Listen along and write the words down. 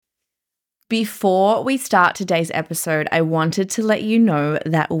Before we start today's episode, I wanted to let you know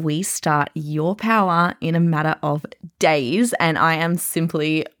that we start Your Power in a matter of days, and I am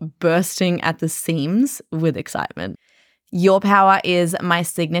simply bursting at the seams with excitement. Your Power is my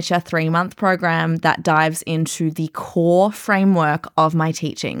signature 3-month program that dives into the core framework of my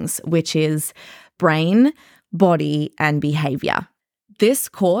teachings, which is brain, body, and behavior. This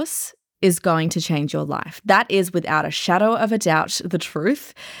course is going to change your life. That is without a shadow of a doubt the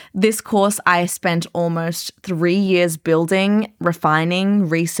truth. This course I spent almost 3 years building, refining,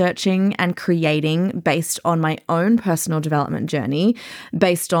 researching, and creating based on my own personal development journey,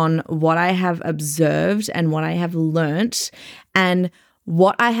 based on what I have observed and what I have learnt, and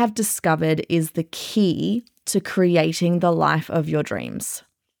what I have discovered is the key to creating the life of your dreams.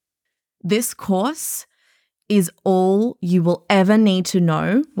 This course is all you will ever need to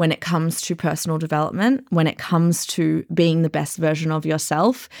know when it comes to personal development, when it comes to being the best version of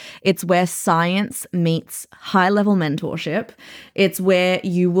yourself. It's where science meets high-level mentorship. It's where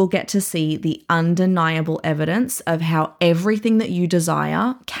you will get to see the undeniable evidence of how everything that you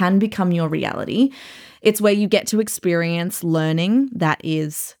desire can become your reality. It's where you get to experience learning that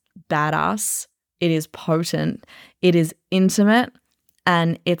is badass, it is potent, it is intimate,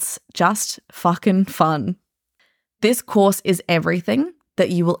 and it's just fucking fun. This course is everything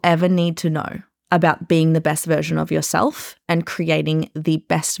that you will ever need to know about being the best version of yourself and creating the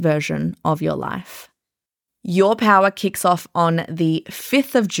best version of your life. Your Power kicks off on the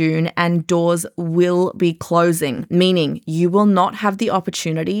 5th of June and doors will be closing, meaning you will not have the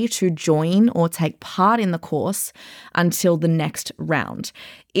opportunity to join or take part in the course until the next round.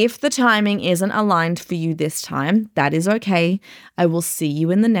 If the timing isn't aligned for you this time, that is okay. I will see you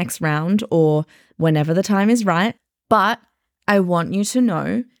in the next round or whenever the time is right. But I want you to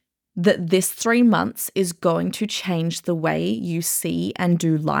know that this 3 months is going to change the way you see and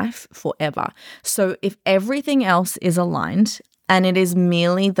do life forever. So if everything else is aligned and it is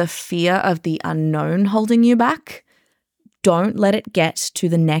merely the fear of the unknown holding you back, don't let it get to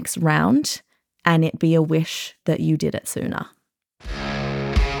the next round and it be a wish that you did it sooner.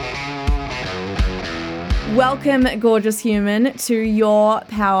 Welcome, gorgeous human, to Your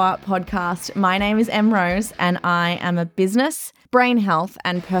Power podcast. My name is Em Rose and I am a business, brain health,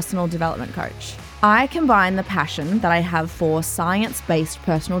 and personal development coach. I combine the passion that I have for science-based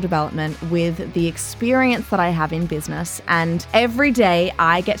personal development with the experience that I have in business, and every day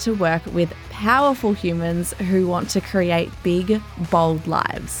I get to work with powerful humans who want to create big, bold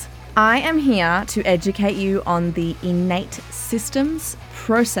lives. I am here to educate you on the innate systems,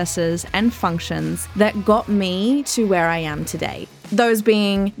 processes, and functions that got me to where I am today. Those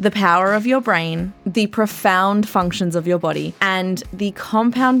being the power of your brain, the profound functions of your body, and the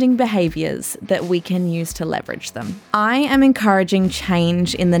compounding behaviors that we can use to leverage them. I am encouraging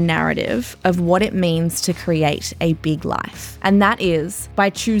change in the narrative of what it means to create a big life. And that is by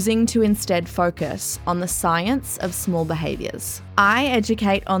choosing to instead focus on the science of small behaviors. I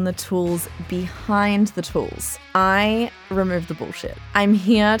educate on the tools behind the tools. I remove the bullshit. I'm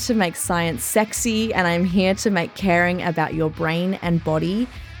here to make science sexy, and I'm here to make caring about your brain and body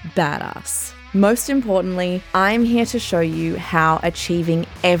badass. Most importantly, I'm here to show you how achieving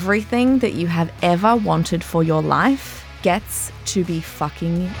everything that you have ever wanted for your life gets to be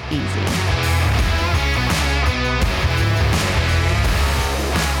fucking easy.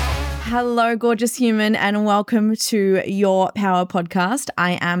 Hello, gorgeous human, and welcome to Your Power podcast.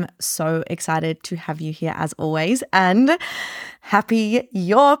 I am so excited to have you here as always, and happy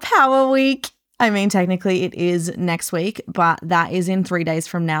Your Power Week. I mean, technically it is next week, but that is in 3 days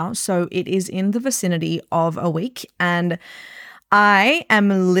from now. So it is in the vicinity of a week, and I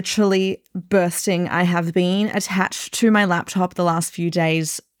am literally bursting. I have been attached to my laptop the last few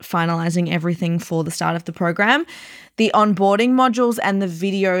days, finalizing everything for the start of the program. The onboarding modules and the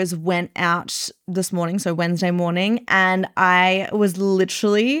videos went out this morning, so Wednesday morning, and I was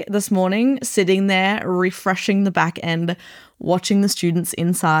literally this morning sitting there refreshing the back end, watching the students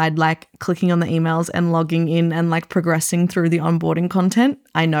inside, like clicking on the emails and logging in and like progressing through the onboarding content.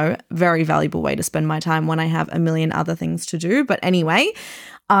 I know, very valuable way to spend my time when I have a million other things to do. But anyway,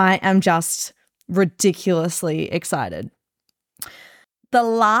 I am just ridiculously excited. The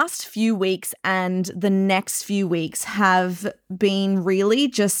last few weeks and the next few weeks have been really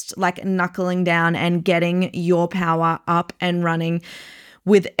just like knuckling down and getting your power up and running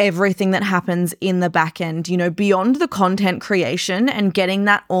with everything that happens in the back end, you know, beyond the content creation and getting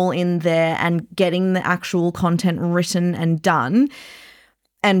that all in there and getting the actual content written and done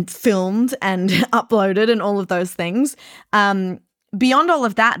and filmed and uploaded and all of those things. Beyond all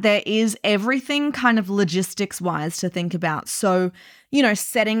of that, there is everything kind of logistics wise to think about. So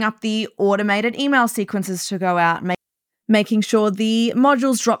setting up the automated email sequences to go out, making sure the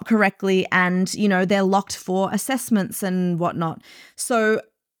modules drop correctly and, they're locked for assessments and whatnot. So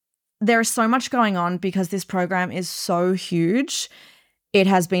there is so much going on because this program is so huge. It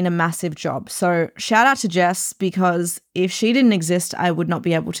has been a massive job. So shout out to Jess, because if she didn't exist, I would not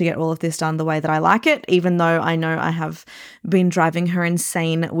be able to get all of this done the way that I like it, even though I know I have been driving her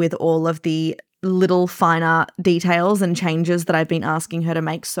insane with all of the little finer details and changes that I've been asking her to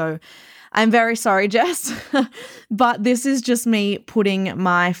make. So I'm very sorry, Jess, but this is just me putting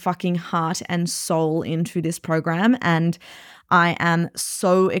my fucking heart and soul into this program, and I am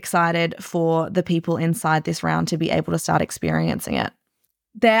so excited for the people inside this round to be able to start experiencing it.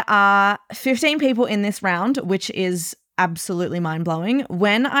 There are 15 people in this round, which is absolutely mind-blowing.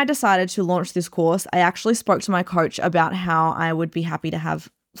 When I decided to launch this course, I actually spoke to my coach about how I would be happy to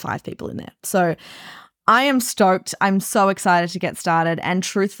have 5 people in there. So I am stoked. I'm so excited to get started. And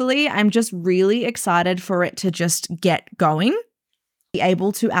truthfully, I'm just really excited for it to just get going. Be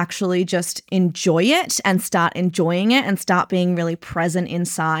able to actually just enjoy it and start enjoying it and start being really present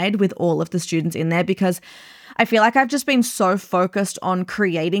inside with all of the students in there, because I feel like I've just been so focused on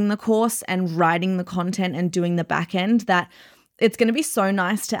creating the course and writing the content and doing the back end that it's going to be so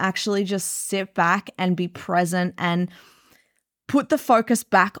nice to actually just sit back and be present and put the focus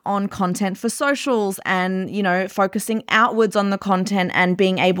back on content for socials and, focusing outwards on the content and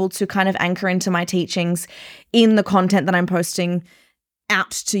being able to kind of anchor into my teachings in the content that I'm posting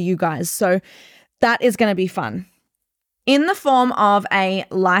out to you guys. So that is going to be fun. In the form of a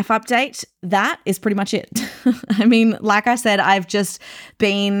life update, that is pretty much it. I mean, like I said, I've just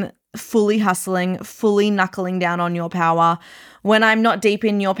been fully hustling, fully knuckling down on Your Power. When I'm not deep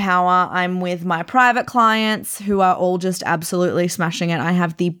in Your Power, I'm with my private clients who are all just absolutely smashing it. I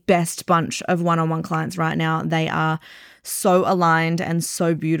have the best bunch of one-on-one clients right now. They are so aligned and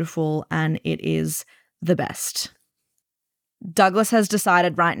so beautiful, and it is the best. Douglas has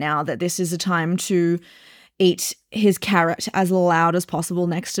decided right now that this is a time to eat his carrot as loud as possible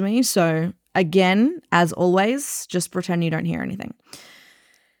next to me. So again, as always, just pretend you don't hear anything.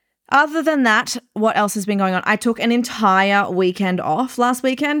 Other than that, what else has been going on? I took an entire weekend off last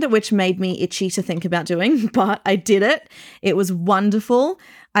weekend, which made me itchy to think about doing, but I did it. It was wonderful.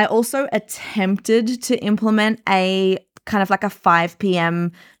 I also attempted to implement a kind of like a 5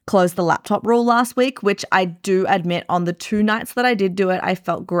 p.m. close the laptop rule last week, which I do admit on the 2 nights that I did do it, I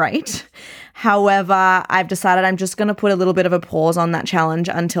felt great. However, I've decided I'm just going to put a little bit of a pause on that challenge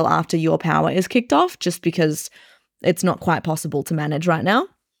until after Your Power is kicked off, just because it's not quite possible to manage right now.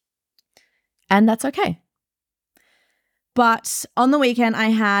 And that's okay. But on the weekend, I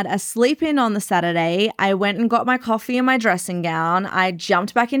had a sleep in on the Saturday. I went and got my coffee and my dressing gown. I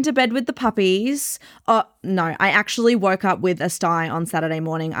jumped back into bed with the puppies. Oh, no, I actually woke up with a sty on Saturday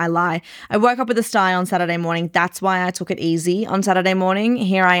morning. I lie. I woke up with a sty on Saturday morning. That's why I took it easy on Saturday morning.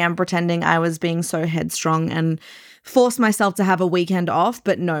 Here I am pretending I was being so headstrong and forced myself to have a weekend off,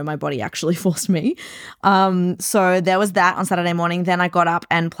 but no, my body actually forced me. So there was that on Saturday morning. Then I got up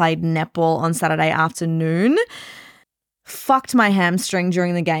and played netball on Saturday afternoon. Fucked my hamstring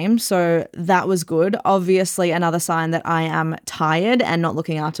during the game, so that was good. Obviously, another sign that I am tired and not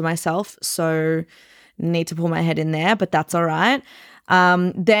looking after myself, so need to pull my head in there, but that's all right.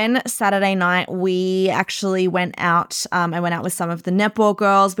 Then Saturday night, we actually went out. I went out with some of the netball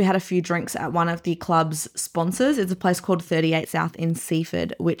girls. We had a few drinks at one of the club's sponsors. It's a place called 38 South in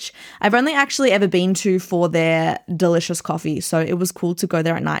Seaford, which I've only actually ever been to for their delicious coffee, so it was cool to go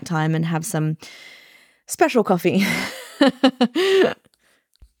there at nighttime and have some special coffee.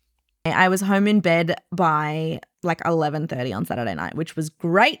 I was home in bed by like 11:30 on Saturday night, which was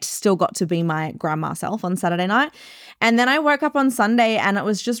great. Still got to be my grandma self on Saturday night. And then I woke up on Sunday and it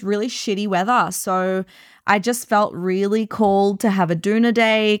was just really shitty weather. So I just felt really called to have a doona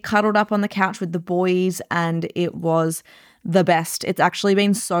day, cuddled up on the couch with the boys, and it was the best. It's actually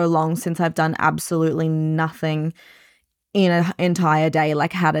been so long since I've done absolutely nothing in an entire day,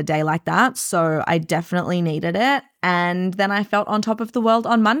 like had a day like that. So I definitely needed it. And then I felt on top of the world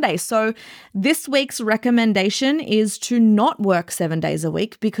on Monday. So this week's recommendation is to not work 7 days a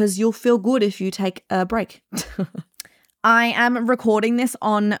week, because you'll feel good if you take a break. I am recording this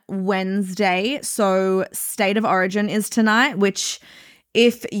on Wednesday. So State of Origin is tonight, which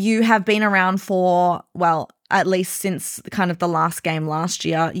if you have been around for, well, at least since kind of the last game last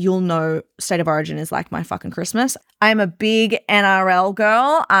year, you'll know State of Origin is like my fucking Christmas. I'm a big NRL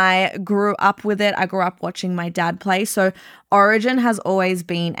girl. I grew up with it. I grew up watching my dad play. So Origin has always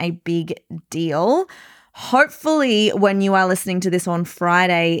been a big deal. Hopefully, when you are listening to this on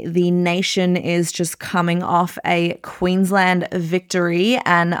Friday, the nation is just coming off a Queensland victory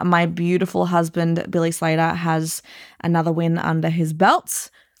and my beautiful husband, Billy Slater, has another win under his belt.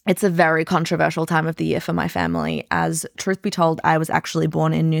 It's a very controversial time of the year for my family, as truth be told, I was actually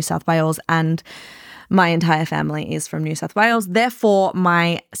born in New South Wales and my entire family is from New South Wales. Therefore,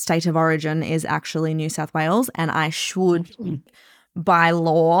 my state of origin is actually New South Wales, and I should, by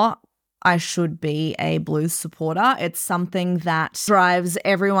law, I should be a Blues supporter. It's something that drives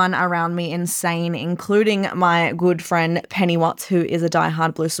everyone around me insane, including my good friend Penny Watts, who is a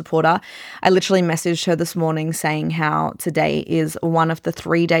diehard Blues supporter. I literally messaged her this morning saying how today is one of the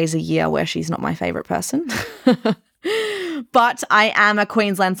 3 days a year where she's not my favorite person. But I am a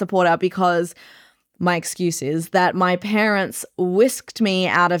Queensland supporter because my excuse is that my parents whisked me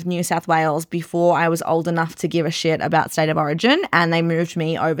out of New South Wales before I was old enough to give a shit about state of origin, and they moved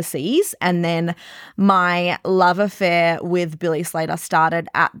me overseas. And then my love affair with Billy Slater started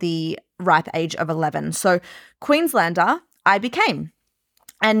at the ripe age of 11. So Queenslander I became.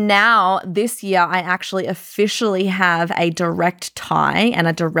 And now this year, I actually officially have a direct tie and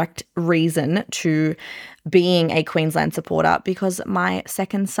a direct reason to being a Queensland supporter because my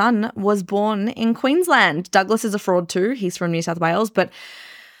second son was born in Queensland. Douglas is a fraud too. He's from New South Wales, but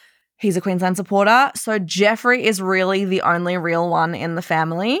he's a Queensland supporter. So Jeffrey is really the only real one in the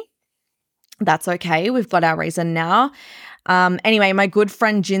family. That's okay. We've got our reason now. Anyway, my good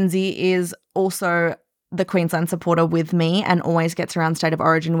friend Jinsey is also the Queensland supporter with me and always gets around state of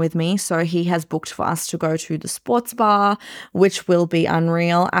origin with me. So he has booked for us to go to the sports bar, which will be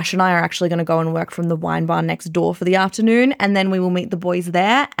unreal. Ash and I are actually going to go and work from the wine bar next door for the afternoon, and then we will meet the boys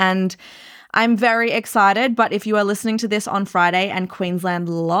there. And I'm very excited, but if you are listening to this on Friday and Queensland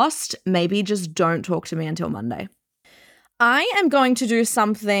lost, maybe just don't talk to me until Monday. I am going to do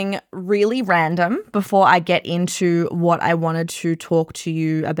something really random before I get into what I wanted to talk to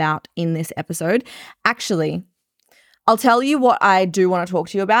you about in this episode. Actually, I'll tell you what I do want to talk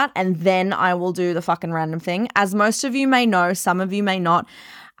to you about, and then I will do the fucking random thing. As most of you may know, some of you may not,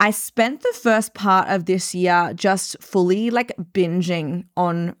 I spent the first part of this year just fully binging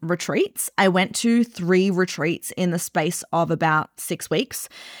on retreats. I went to 3 retreats in the space of about 6 weeks.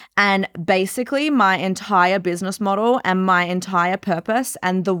 And basically my entire business model and my entire purpose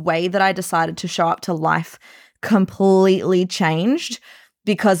and the way that I decided to show up to life completely changed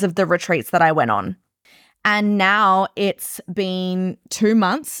because of the retreats that I went on. And now it's been 2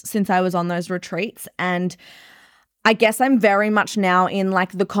 months since I was on those retreats, and I guess I'm very much now in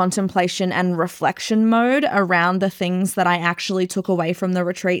the contemplation and reflection mode around the things that I actually took away from the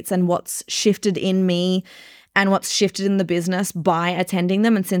retreats and what's shifted in me and what's shifted in the business by attending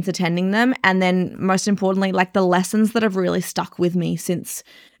them and since attending them. And then most importantly, the lessons that have really stuck with me since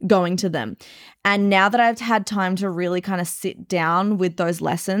going to them. And now that I've had time to really kind of sit down with those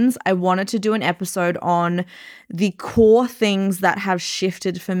lessons, I wanted to do an episode on the core things that have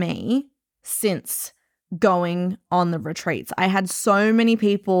shifted for me since going on the retreats. I had so many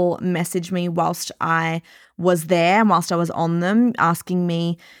people message me whilst I was there and whilst I was on them, asking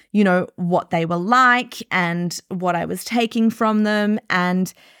me, what they were like and what I was taking from them.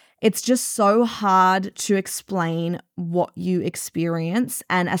 And it's just so hard to explain what you experience,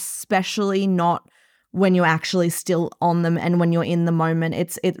 and especially not when you're actually still on them and when you're in the moment.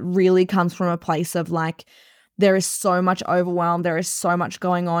 It really comes from a place of there is so much overwhelm, there is so much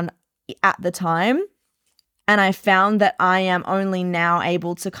going on at the time. And I found that I am only now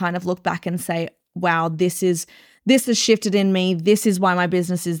able to kind of look back and say, wow, this has shifted in me. This is why my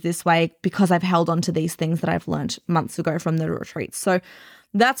business is this way, because I've held on to these things that I've learned months ago from the retreats. So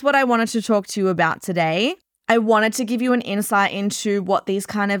that's what I wanted to talk to you about today. I wanted to give you an insight into what these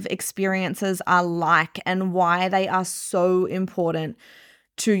kind of experiences are like and why they are so important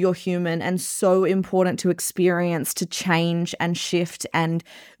to your human and so important to experience, to change and shift and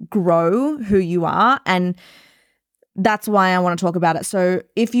grow who you are. And that's why I want to talk about it. So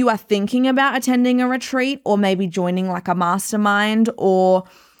if you are thinking about attending a retreat or maybe joining a mastermind, or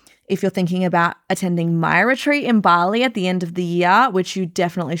if you're thinking about attending my retreat in Bali at the end of the year, which you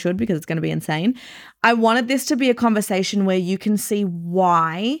definitely should because it's going to be insane, I wanted this to be a conversation where you can see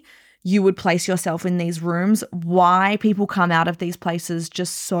why you would place yourself in these rooms, why people come out of these places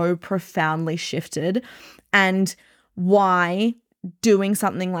just so profoundly shifted, and why doing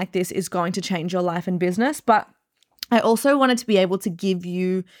something like this is going to change your life and business. But I also wanted to be able to give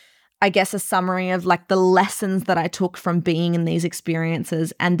you, I guess, a summary of the lessons that I took from being in these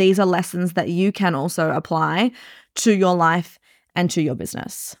experiences. And these are lessons that you can also apply to your life and to your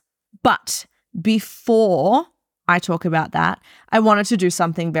business. But before I talk about that. I wanted to do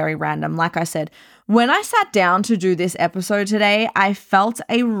something very random. Like I said, when I sat down to do this episode today, I felt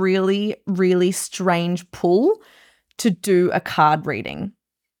a really, really strange pull to do a card reading.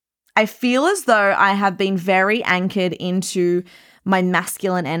 I feel as though I have been very anchored into my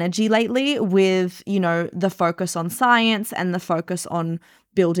masculine energy lately with, the focus on science and the focus on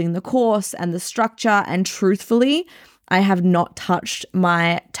building the course and the structure. And truthfully, I have not touched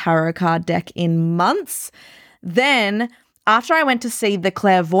my tarot card deck in months. Then after I went to see the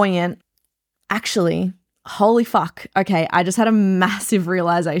clairvoyant, actually, holy fuck. Okay, I just had a massive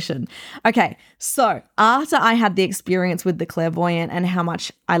realization. Okay, so after I had the experience with the clairvoyant and how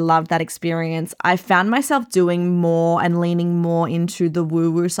much I loved that experience, I found myself doing more and leaning more into the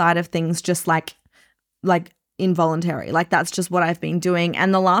woo-woo side of things, just like involuntary. Like that's just what I've been doing.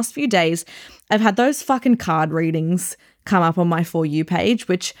 And the last few days, I've had those fucking card readings come up on my For You page,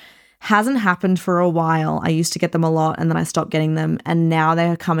 which hasn't happened for a while. I used to get them a lot and then I stopped getting them, and now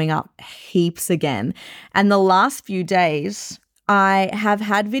they're coming up heaps again. And the last few days, I have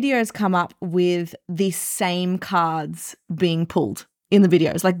had videos come up with the same cards being pulled in the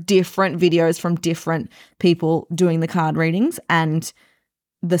videos, like different videos from different people doing the card readings, and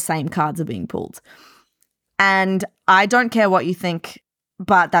the same cards are being pulled. And I don't care what you think,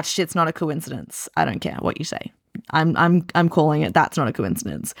 but that shit's not a coincidence. I don't care what you say. I'm calling it that's not a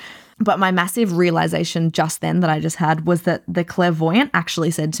coincidence. But my massive realization just then that I just had was that the clairvoyant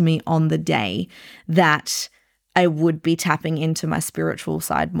actually said to me on the day that I would be tapping into my spiritual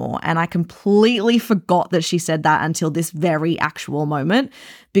side more. And I completely forgot that she said that until this very actual moment,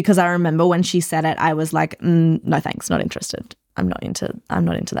 because I remember when she said it, I was like, no thanks, not interested. I'm not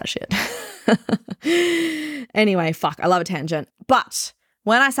into that shit. Anyway, fuck, I love a tangent. But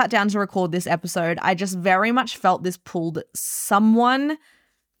when I sat down to record this episode, I just very much felt this pull that someone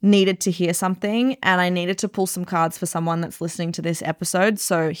needed to hear something, and I needed to pull some cards for someone that's listening to this episode.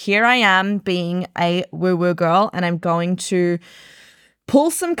 So here I am being a woo-woo girl, and I'm going to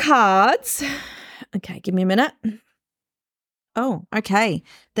pull some cards. Okay, give me a minute. Oh, okay.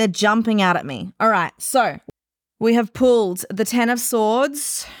 They're jumping out at me. All right, so we have pulled the 10 of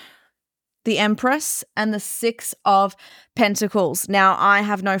Swords, the Empress, and the 6 of Pentacles. Now, I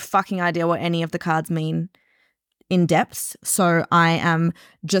have no fucking idea what any of the cards mean in depth, so I am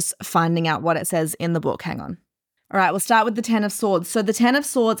just finding out what it says in the book. Hang on. All right, we'll start with the 10 of Swords. So the 10 of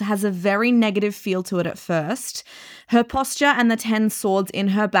Swords has a very negative feel to it at first. Her posture and the 10 swords in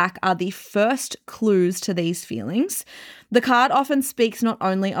her back are the first clues to these feelings. The card often speaks not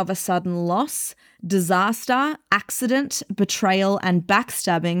only of a sudden loss, disaster, accident, betrayal, and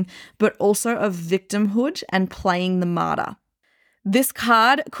backstabbing, but also of victimhood and playing the martyr. This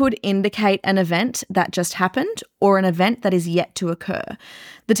card could indicate an event that just happened or an event that is yet to occur.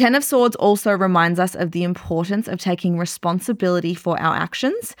 The 10 of Swords also reminds us of the importance of taking responsibility for our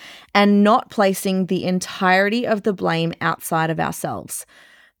actions and not placing the entirety of the blame outside of ourselves.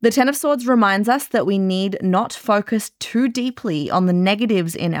 The 10 of Swords reminds us that we need not focus too deeply on the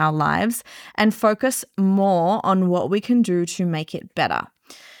negatives in our lives and focus more on what we can do to make it better.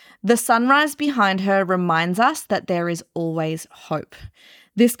 The sunrise behind her reminds us that there is always hope.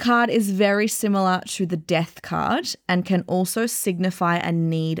 This card is very similar to the Death card and can also signify a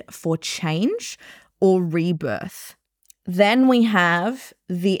need for change or rebirth. Then we have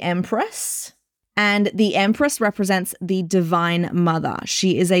the Empress, and the Empress represents the Divine Mother.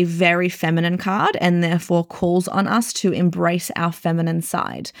 She is a very feminine card and therefore calls on us to embrace our feminine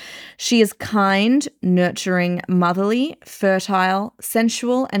side. She is kind, nurturing, motherly, fertile,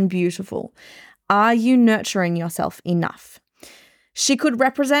 sensual, and beautiful. Are you nurturing yourself enough? She could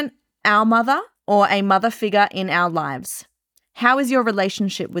represent our mother or a mother figure in our lives. How is your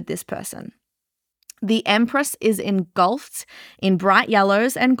relationship with this person? The Empress is engulfed in bright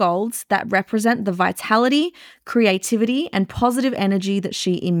yellows and golds that represent the vitality, creativity, and positive energy that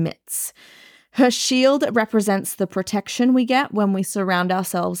she emits. Her shield represents the protection we get when we surround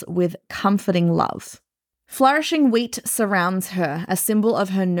ourselves with comforting love. Flourishing wheat surrounds her, a symbol of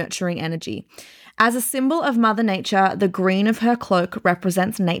her nurturing energy. As a symbol of Mother Nature, the green of her cloak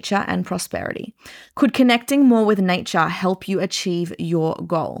represents nature and prosperity. Could connecting more with nature help you achieve your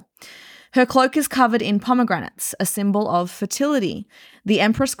goal? Her cloak is covered in pomegranates, a symbol of fertility. The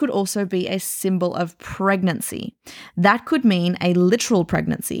Empress could also be a symbol of pregnancy. That could mean a literal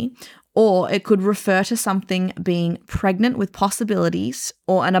pregnancy, or it could refer to something being pregnant with possibilities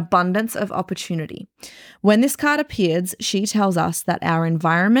or an abundance of opportunity. When this card appears, she tells us that our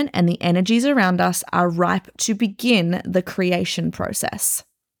environment and the energies around us are ripe to begin the creation process.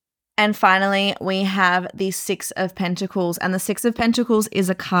 And finally, we have the Six of Pentacles. And the Six of Pentacles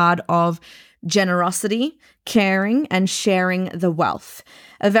is a card of generosity, caring, and sharing the wealth.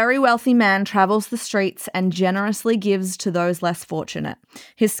 A very wealthy man travels the streets and generously gives to those less fortunate.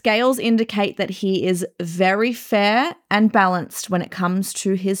 His scales indicate that he is very fair and balanced when it comes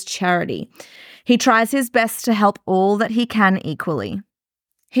to his charity. He tries his best to help all that he can equally.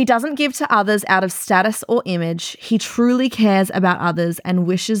 He doesn't give to others out of status or image. He truly cares about others and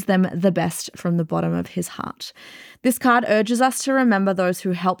wishes them the best from the bottom of his heart. This card urges us to remember those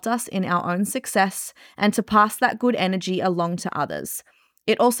who helped us in our own success and to pass that good energy along to others.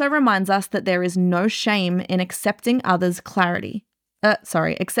 It also reminds us that there is no shame in accepting others'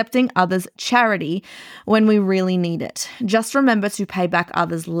 charity when we really need it. Just remember to pay back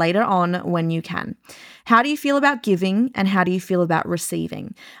others later on when you can. How do you feel about giving and how do you feel about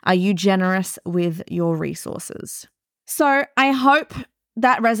receiving? Are you generous with your resources? So I hope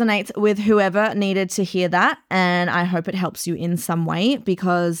that resonates with whoever needed to hear that, and I hope it helps you in some way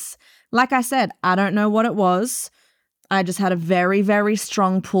because, like I said, I don't know what it was. I just had a very, very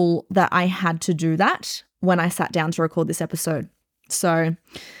strong pull that I had to do that when I sat down to record this episode. So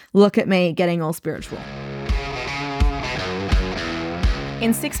look at me getting all spiritual.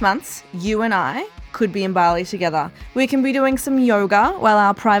 In 6 months, you and I could be in Bali together. We can be doing some yoga while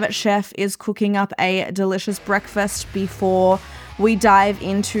our private chef is cooking up a delicious breakfast before we dive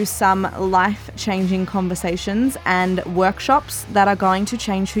into some life-changing conversations and workshops that are going to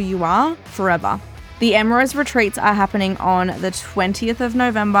change who you are forever. The Emeralds retreats are happening on the 20th of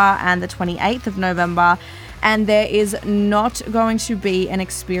November and the 28th of November, and there is not going to be an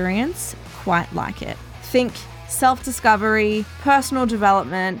experience quite like it. Think self-discovery, personal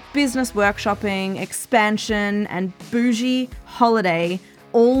development, business workshopping, expansion, and bougie holiday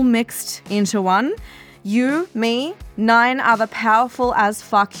all mixed into one. You, me, 9 other powerful as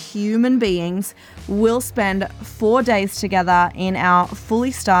fuck human beings will spend 4 days together in our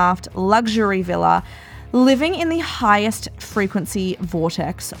fully staffed luxury villa, living in the highest frequency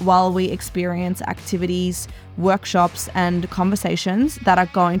vortex while we experience activities, workshops, and conversations that are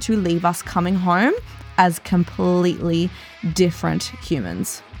going to leave us coming home as completely different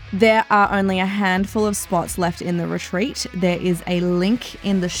humans. There are only a handful of spots left in the retreat. There is a link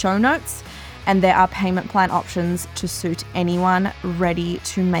in the show notes, and there are payment plan options to suit anyone ready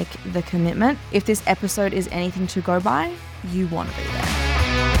to make the commitment. If this episode is anything to go by, you want to be there.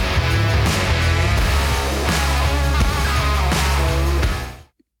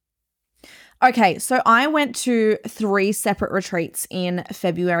 Okay, so I went to 3 separate retreats in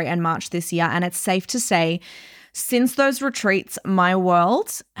February and March this year, and it's safe to say, since those retreats, my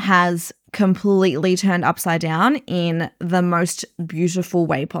world has completely turned upside down in the most beautiful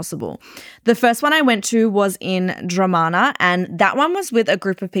way possible. The first one I went to was in Dramana, and that one was with a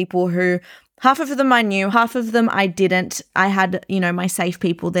group of people who half of them I knew, half of them I didn't. I had, my safe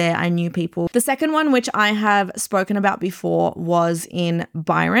people there. I knew people. The second one, which I have spoken about before, was in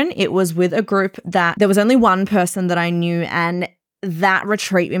Byron. It was with a group that there was only one person that I knew, and that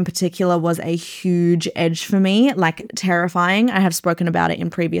retreat in particular was a huge edge for me, like terrifying. I have spoken about it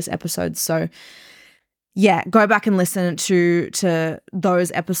in previous episodes. So yeah, go back and listen to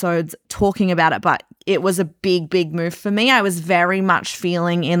those episodes talking about it. But it was a big, big move for me. I was very much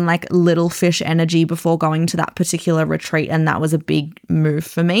feeling in like little fish energy before going to that particular retreat, and that was a big move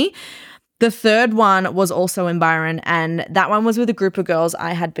for me. The third one was also in Byron, and that one was with a group of girls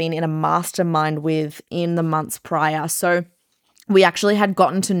I had been in a mastermind with in the months prior. So we actually had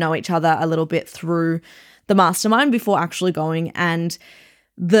gotten to know each other a little bit through the mastermind before actually going, and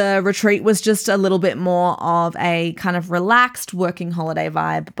the retreat was just a little bit more of a kind of relaxed working holiday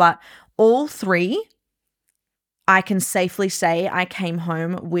vibe. But all 3, I can safely say I came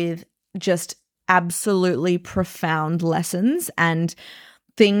home with just absolutely profound lessons and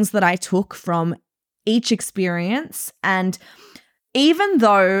things that I took from each experience. And even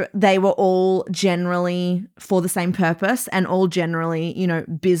though they were all generally for the same purpose and all generally,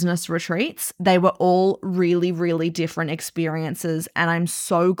 business retreats, they were all really, really different experiences. And I'm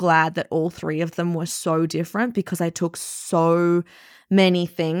so glad that all 3 of them were so different because I took so many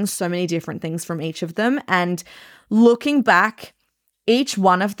things, so many different things from each of them. And looking back, each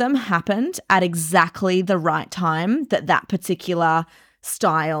one of them happened at exactly the right time that particular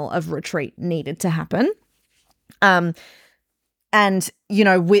style of retreat needed to happen. And,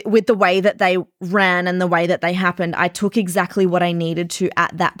 with the way that they ran and the way that they happened, I took exactly what I needed to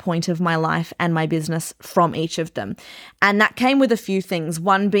at that point of my life and my business from each of them. And that came with a few things.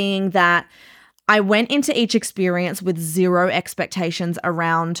 One being that I went into each experience with 0 expectations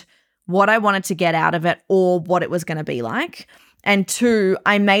around what I wanted to get out of it or what it was going to be like. And two,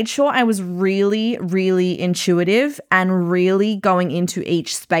 I made sure I was really, really intuitive and really going into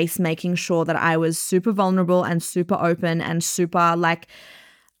each space, making sure that I was super vulnerable and super open and super like,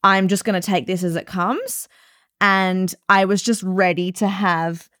 I'm just going to take this as it comes. And I was just ready to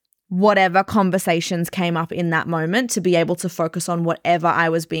have whatever conversations came up in that moment to be able to focus on whatever I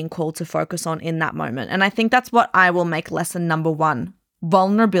was being called to focus on in that moment. And I think that's what I will make lesson number one.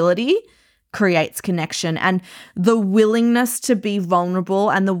 Vulnerability creates connection, and the willingness to be vulnerable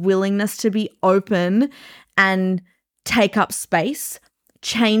and the willingness to be open and take up space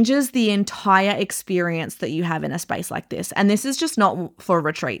changes the entire experience that you have in a space like this. And this is just not for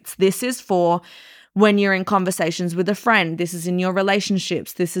retreats. This is for when you're in conversations with a friend. This is in your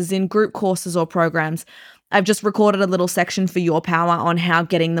relationships. This is in group courses or programs. I've just recorded a little section for Your Power on how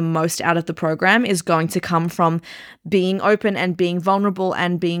getting the most out of the program is going to come from being open and being vulnerable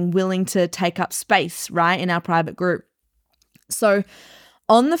and being willing to take up space, right, in our private group. So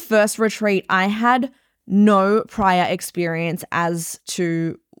on the first retreat, I had no prior experience as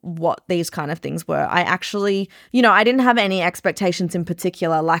to what these kind of things were. I actually, I didn't have any expectations in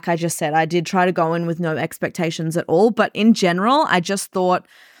particular. Like I just said, I did try to go in with no expectations at all. But in general, I just thought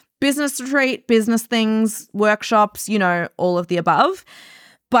business retreat, business things, workshops, all of the above.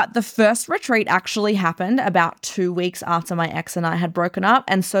 But the first retreat actually happened about 2 weeks after my ex and I had broken up.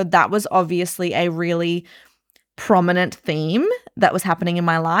 And so that was obviously a really prominent theme that was happening in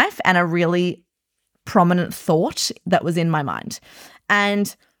my life and a really prominent thought that was in my mind.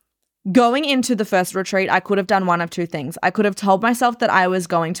 And going into the first retreat, I could have done one of two things. I could have told myself that I was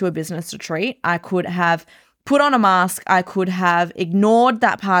going to a business retreat. I could have put on a mask. I could have ignored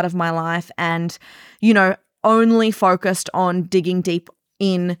that part of my life and, only focused on digging deep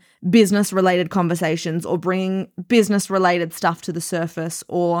in business-related conversations or bringing business-related stuff to the surface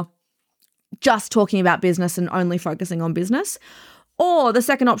or just talking about business and only focusing on business. Or the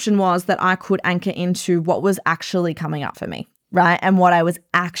second option was that I could anchor into what was actually coming up for me, right? And what I was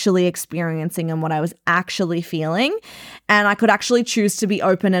actually experiencing and what I was actually feeling. And I could actually choose to be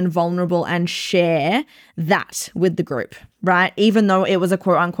open and vulnerable and share that with the group, right? Even though it was a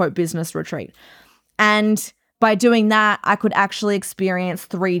quote unquote business retreat. And by doing that, I could actually experience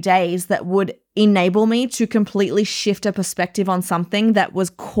 3 days that would enable me to completely shift a perspective on something that was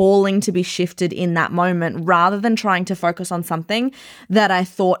calling to be shifted in that moment, rather than trying to focus on something that I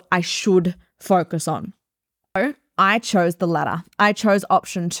thought I should focus on. So I chose the latter. I chose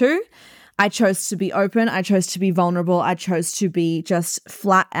option 2. I chose to be open. I chose to be vulnerable. I chose to be just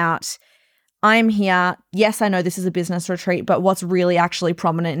flat out, I'm here. Yes, I know this is a business retreat, but what's really actually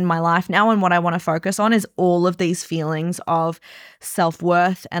prominent in my life now and what I want to focus on is all of these feelings of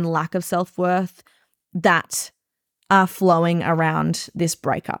self-worth and lack of self-worth that are flowing around this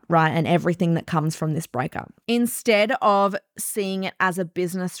breakup, right? And everything that comes from this breakup. Instead of seeing it as a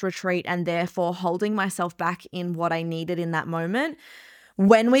business retreat and therefore holding myself back in what I needed in that moment,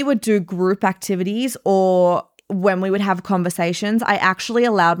 when we would do group activities or when we would have conversations, I actually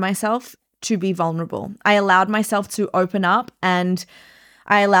allowed myself to be vulnerable. I allowed myself to open up and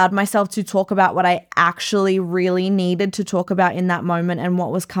I allowed myself to talk about what I actually really needed to talk about in that moment and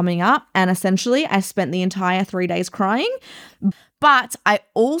what was coming up. And essentially, I spent the entire 3 days crying. But I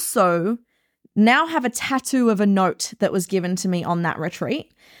also now have a tattoo of a note that was given to me on that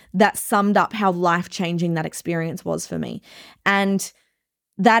retreat that summed up how life-changing that experience was for me. And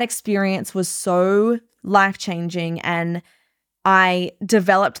that experience was so life-changing, and I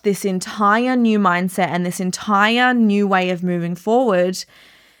developed this entire new mindset and this entire new way of moving forward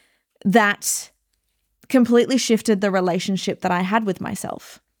that completely shifted the relationship that I had with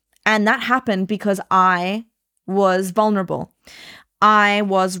myself. And that happened because I was vulnerable. I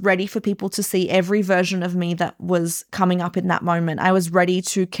was ready for people to see every version of me that was coming up in that moment. I was ready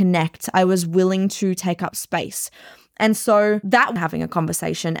to connect. I was willing to take up space. And so that having a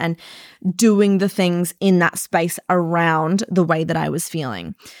conversation and doing the things in that space around the way that I was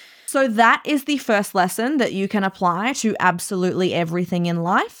feeling. So that is the first lesson that you can apply to absolutely everything in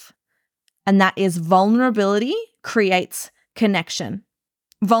life. And that is vulnerability creates connection.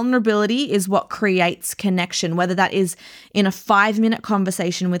 Vulnerability is what creates connection, whether that is in a 5-minute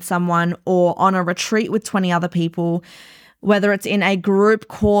conversation with someone or on a retreat with 20 other people, whether it's in a group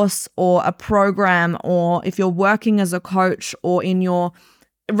course or a program, or if you're working as a coach or in your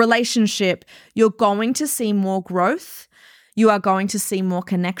relationship, you're going to see more growth. You are going to see more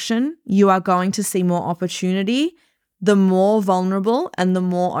connection. You are going to see more opportunity. The more vulnerable and the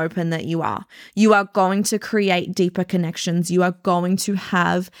more open that you are. You are going to create deeper connections. You are going to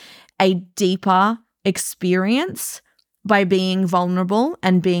have a deeper experience by being vulnerable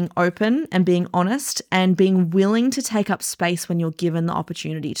and being open and being honest and being willing to take up space when you're given the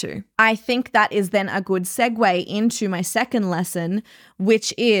opportunity to. I think that is then a good segue into my second lesson,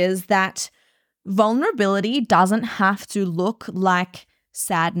 which is that vulnerability doesn't have to look like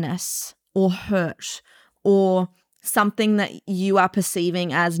sadness or hurt or something that you are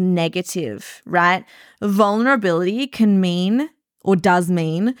perceiving as negative, right? Vulnerability can mean or does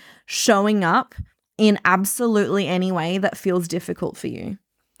mean showing up in absolutely any way that feels difficult for you.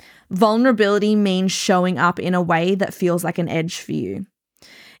 Vulnerability means showing up in a way that feels like an edge for you.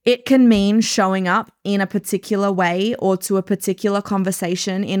 It can mean showing up in a particular way or to a particular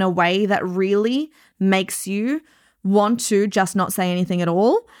conversation in a way that really makes you want to just not say anything at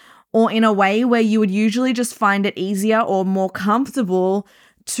all, or in a way where you would usually just find it easier or more comfortable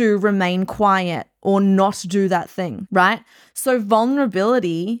to remain quiet or not do that thing, right? So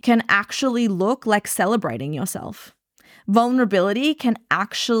vulnerability can actually look like celebrating yourself. Vulnerability can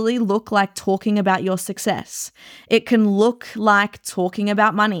actually look like talking about your success. It can look like talking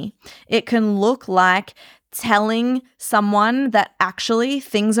about money. It can look like telling someone that actually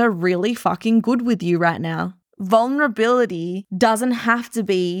things are really fucking good with you right now. Vulnerability doesn't have to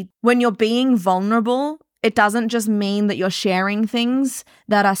be, when you're being vulnerable, it doesn't just mean that you're sharing things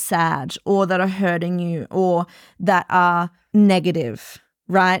that are sad or that are hurting you or that are negative,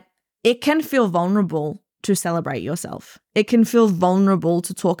 right? It can feel vulnerable to celebrate yourself. It can feel vulnerable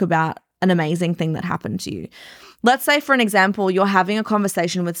to talk about an amazing thing that happened to you. Let's say, for an example, you're having a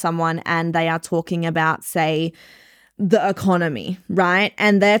conversation with someone and they are talking about, say, the economy, right?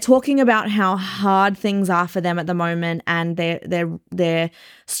 And they're talking about how hard things are for them at the moment, and they're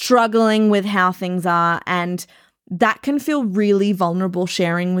struggling with how things are, and that can feel really vulnerable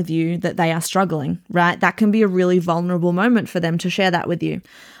sharing with you that they are struggling, right? That can be a really vulnerable moment for them to share that with you.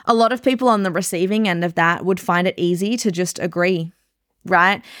 A lot of people on the receiving end of that would find it easy to just agree,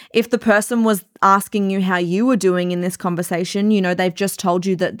 right? If the person was asking you how you were doing in this conversation, you know, they've just told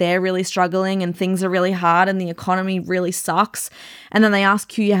you that they're really struggling and things are really hard and the economy really sucks. And then they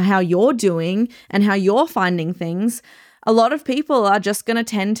ask you how you're doing and how you're finding things. A lot of people are just going to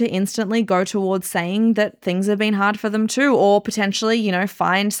tend to instantly go towards saying that things have been hard for them too, or potentially, you know,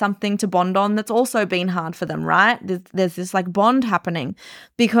 find something to bond on that's also been hard for them, right? There's this like bond happening,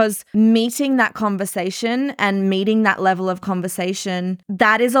 because meeting that conversation and meeting that level of conversation,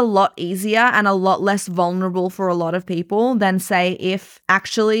 that is a lot easier and a lot less vulnerable for a lot of people than, say, if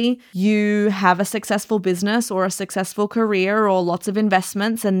actually you have a successful business or a successful career or lots of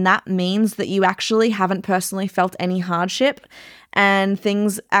investments, and that means that you actually haven't personally felt any hardship and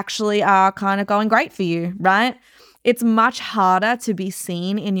things actually are kind of going great for you, right? It's much harder to be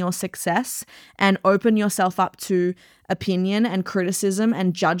seen in your success and open yourself up to opinion and criticism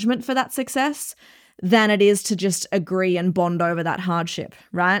and judgment for that success than it is to just agree and bond over that hardship,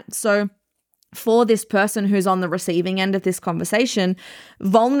 right? So for this person who's on the receiving end of this conversation,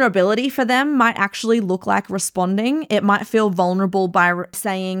 vulnerability for them might actually look like responding. It might feel vulnerable by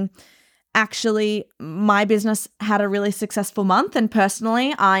saying, actually, my business had a really successful month, and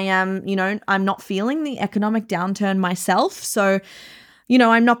personally, I'm not feeling the economic downturn myself. So,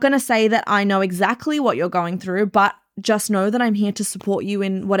 I'm not going to say that I know exactly what you're going through, but just know that I'm here to support you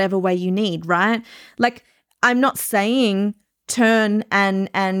in whatever way you need, right? Like, I'm not saying turn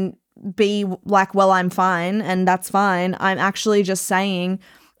and be like, well, I'm fine and that's fine. I'm actually just saying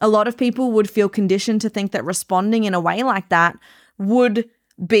a lot of people would feel conditioned to think that responding in a way like that would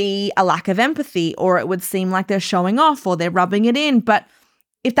be a lack of empathy, or it would seem like they're showing off or they're rubbing it in. But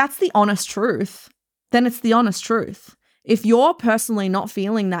if that's the honest truth, then it's the honest truth. If you're personally not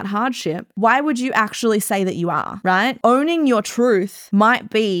feeling that hardship, why would you actually say that you are, right? Owning your truth might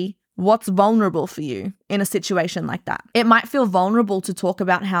be what's vulnerable for you in a situation like that. It might feel vulnerable to talk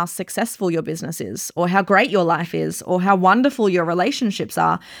about how successful your business is, or how great your life is, or how wonderful your relationships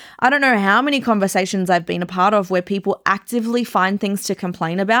are. I don't know how many conversations I've been a part of where people actively find things to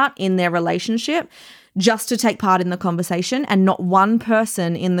complain about in their relationship just to take part in the conversation, and not one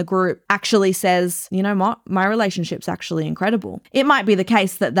person in the group actually says, you know what, my relationship's actually incredible. It might be the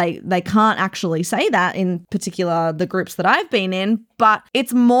case that they can't actually say that in particular the groups that I've been in, but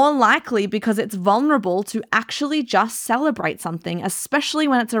it's more likely because it's vulnerable to actually just celebrate something, especially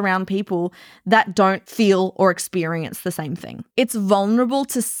when it's around people that don't feel or experience the same thing. It's vulnerable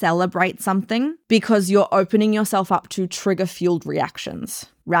to celebrate something because you're opening yourself up to trigger-fueled reactions,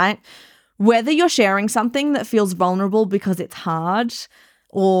 right? Whether you're sharing something that feels vulnerable because it's hard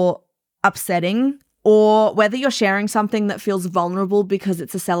or upsetting or whether you're sharing something that feels vulnerable because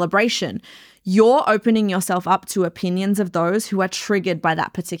it's a celebration, you're opening yourself up to opinions of those who are triggered by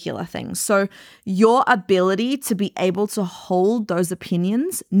that particular thing. So your ability to be able to hold those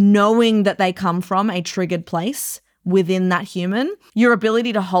opinions, knowing that they come from a triggered place within that human, your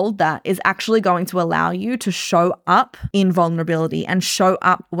ability to hold that is actually going to allow you to show up in vulnerability and show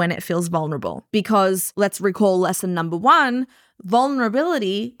up when it feels vulnerable. Because let's recall lesson number 1,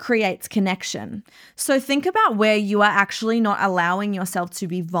 vulnerability creates connection. So think about where you are actually not allowing yourself to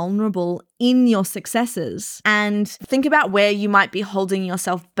be vulnerable in your successes, and think about where you might be holding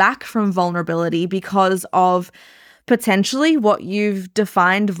yourself back from vulnerability because of potentially what you've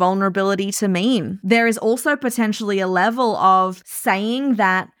defined vulnerability to mean. There is also potentially a level of saying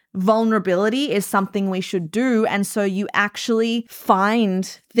that vulnerability is something we should do, and so you actually find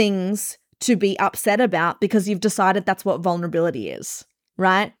things to be upset about because you've decided that's what vulnerability is,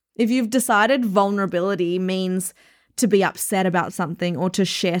 right? If you've decided vulnerability means to be upset about something or to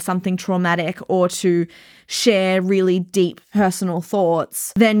share something traumatic or to share really deep personal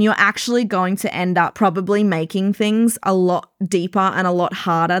thoughts, then you're actually going to end up probably making things a lot deeper and a lot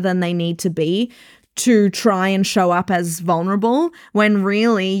harder than they need to be to try and show up as vulnerable, when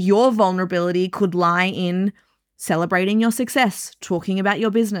really your vulnerability could lie in celebrating your success, talking about your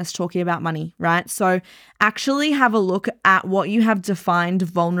business, talking about money, right? So actually have a look at what you have defined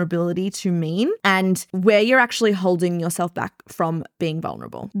vulnerability to mean and where you're actually holding yourself back from being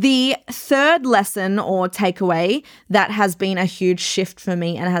vulnerable. The third lesson or takeaway that has been a huge shift for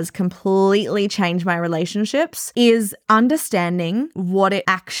me and has completely changed my relationships is understanding what it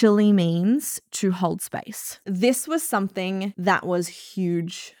actually means to hold space. This was something that was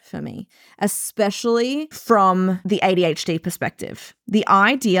huge for me, especially from the ADHD perspective. The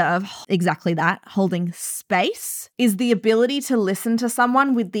idea of exactly that, holding space, is the ability to listen to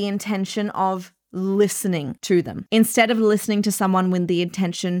someone with the intention of listening to them instead of listening to someone with the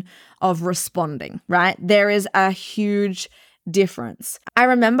intention of responding, right? There is a huge difference. I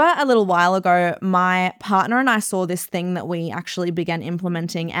remember a little while ago, my partner and I saw this thing that we actually began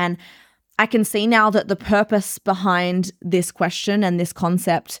implementing, and I can see now that the purpose behind this question and this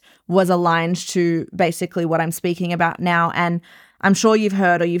concept was aligned to basically what I'm speaking about now. And I'm sure you've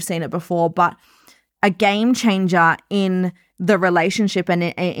heard or you've seen it before, but a game changer in the relationship and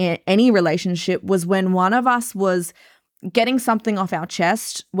in any relationship was when one of us was getting something off our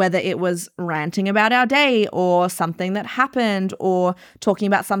chest, whether it was ranting about our day or something that happened or talking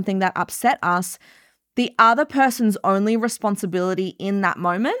about something that upset us. The other person's only responsibility in that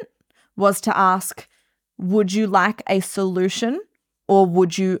moment was to ask, would you like a solution or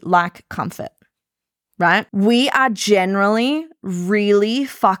would you like comfort? Right? We are generally really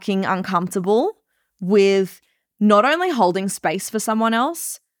fucking uncomfortable with not only holding space for someone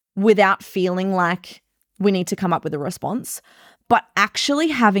else without feeling like we need to come up with a response, but actually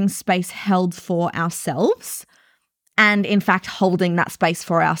having space held for ourselves and in fact holding that space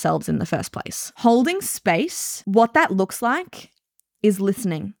for ourselves in the first place. Holding space, what that looks like is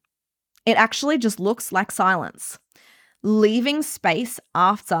listening. It actually just looks like silence. Leaving space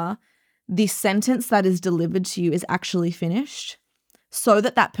after the sentence that is delivered to you is actually finished so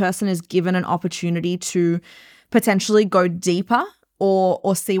that that person is given an opportunity to potentially go deeper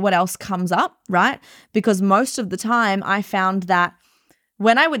or see what else comes up, right? Because most of the time I found that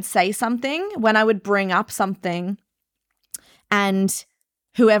when I would say something, when I would bring up something, and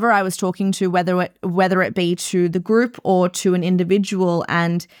whoever I was talking to, whether it be to the group or to an individual,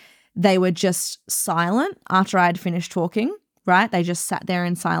 and they were just silent after I'd finished talking, right? They just sat there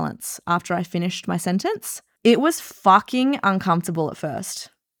in silence after I finished my sentence. It was fucking uncomfortable at first,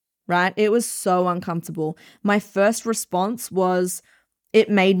 right? It was so uncomfortable. My first response was, it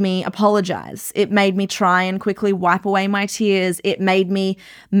made me apologize. It made me try and quickly wipe away my tears. It made me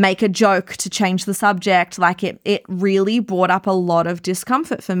make a joke to change the subject. Like it really brought up a lot of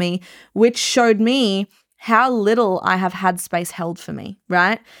discomfort for me, which showed me how little I have had space held for me,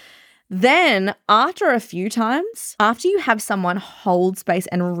 right? Then after a few times, after you have someone hold space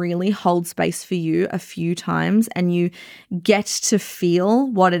and really hold space for you a few times and you get to feel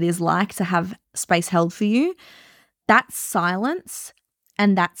what it is like to have space held for you, that silence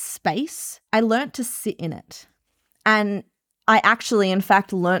and that space, I learned to sit in it. And I actually, in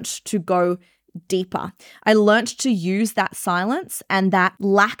fact, learnt to go deeper. I learnt to use that silence and that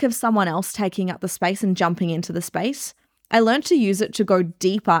lack of someone else taking up the space and jumping into the space. I learned to use it to go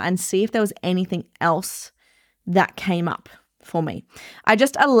deeper and see if there was anything else that came up for me. I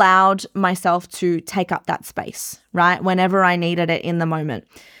just allowed myself to take up that space, right? Whenever I needed it in the moment.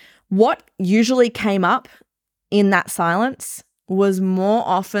 What usually came up in that silence was more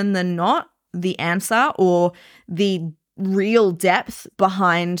often than not the answer or the real depth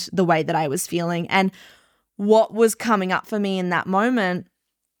behind the way that I was feeling. And what was coming up for me in that moment,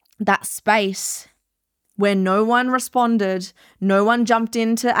 that space where no one responded, no one jumped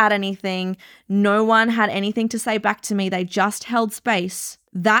in to add anything, no one had anything to say back to me, they just held space.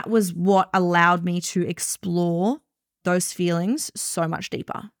 That was what allowed me to explore those feelings so much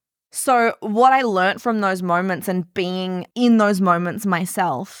deeper. So what I learned from those moments and being in those moments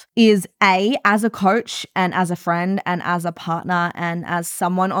myself is as a coach and as a friend and as a partner and as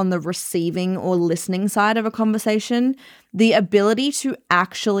someone on the receiving or listening side of a conversation, the ability to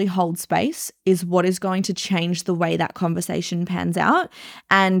actually hold space is what is going to change the way that conversation pans out.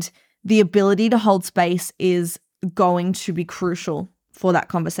 And the ability to hold space is going to be crucial for that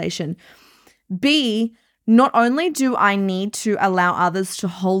conversation. B, not only do I need to allow others to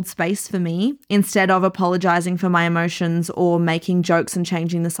hold space for me instead of apologizing for my emotions or making jokes and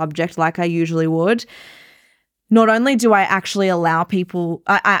changing the subject like I usually would, not only do I actually allow people,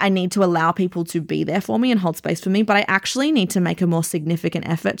 I need to allow people to be there for me and hold space for me, but I actually need to make a more significant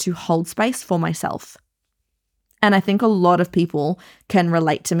effort to hold space for myself. And I think a lot of people can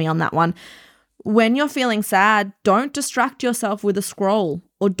relate to me on that one. When you're feeling sad, don't distract yourself with a scroll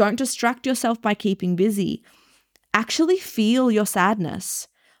or don't distract yourself by keeping busy. Actually feel your sadness.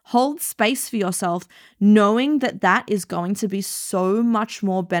 Hold space for yourself, knowing that that is going to be so much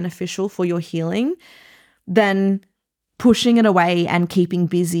more beneficial for your healing than pushing it away and keeping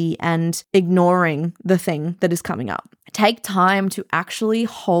busy and ignoring the thing that is coming up. Take time to actually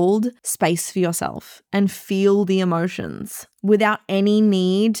hold space for yourself and feel the emotions without any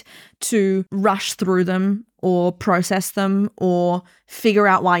need to rush through them or process them or figure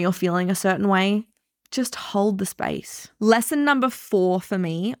out why you're feeling a certain way. Just hold the space. Lesson number 4 for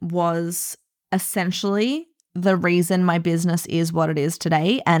me was essentially the reason my business is what it is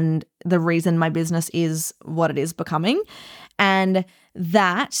today and the reason my business is what it is becoming. And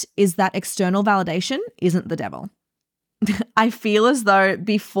that is that external validation isn't the devil. I feel as though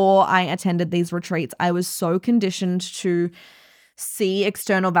before I attended these retreats, I was so conditioned to see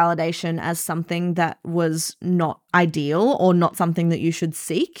external validation as something that was not ideal or not something that you should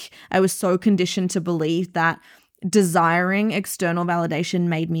seek. I was so conditioned to believe that desiring external validation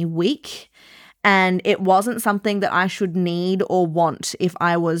made me weak. And it wasn't something that I should need or want if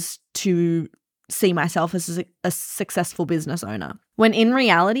I was to see myself as a successful business owner. When in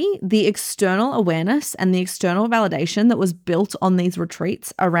reality, the external awareness and the external validation that was built on these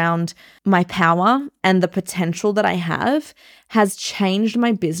retreats around my power and the potential that I have has changed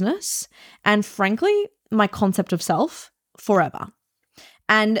my business and frankly, my concept of self forever.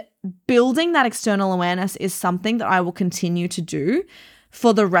 And building that external awareness is something that I will continue to do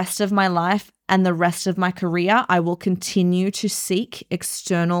for the rest of my life and the rest of my career. I will continue to seek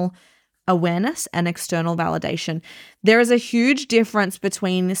external awareness and external validation. There is a huge difference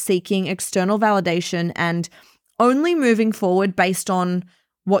between seeking external validation and only moving forward based on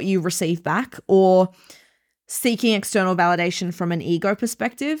what you receive back, or seeking external validation from an ego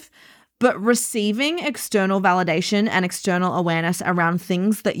perspective, but receiving external validation and external awareness around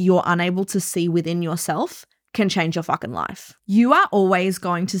things that you're unable to see within yourself can change your fucking life. You are always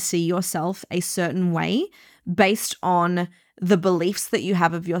going to see yourself a certain way based on the beliefs that you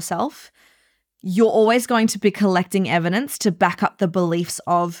have of yourself. You're always going to be collecting evidence to back up the beliefs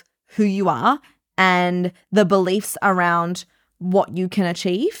of who you are and the beliefs around what you can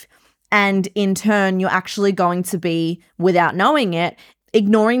achieve. And in turn, you're actually going to be, without knowing it,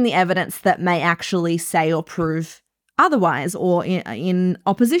 ignoring the evidence that may actually say or prove otherwise or in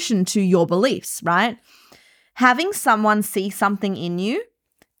opposition to your beliefs, right? Having someone see something in you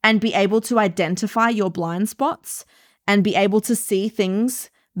and be able to identify your blind spots and be able to see things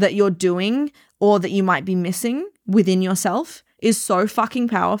that you're doing or that you might be missing within yourself is so fucking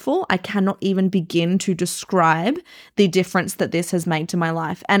powerful. I cannot even begin to describe the difference that this has made to my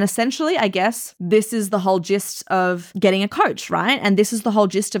life. And essentially, I guess this is the whole gist of getting a coach, right? And this is the whole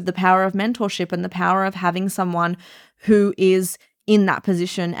gist of the power of mentorship and the power of having someone who is in that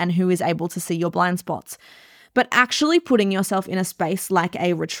position and who is able to see your blind spots. But actually putting yourself in a space like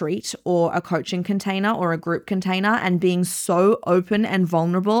a retreat or a coaching container or a group container and being so open and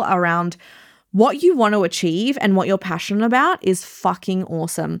vulnerable around what you want to achieve and what you're passionate about is fucking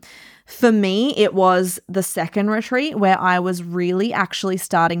awesome. For me, it was the second retreat where I was really actually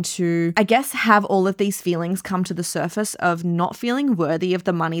starting to, I guess, have all of these feelings come to the surface of not feeling worthy of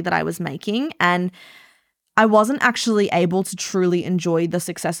the money that I was making. And I wasn't actually able to truly enjoy the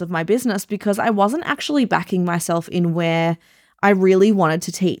success of my business because I wasn't actually backing myself in where I really wanted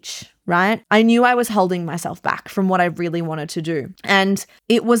to teach, right? I knew I was holding myself back from what I really wanted to do. And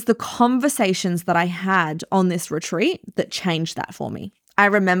it was the conversations that I had on this retreat that changed that for me. I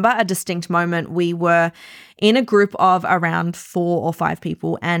remember a distinct moment. We were in a group of around 4 or 5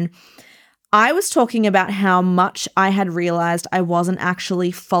 people, and I was talking about how much I had realized I wasn't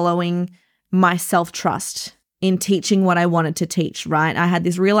actually following my self-trust in teaching what I wanted to teach, right? I had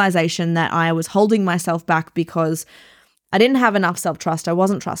this realization that I was holding myself back because I didn't have enough self-trust. I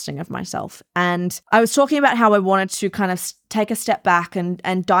wasn't trusting of myself. And I was talking about how I wanted to kind of take a step back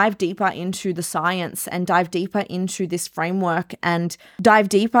and dive deeper into the science and dive deeper into this framework and dive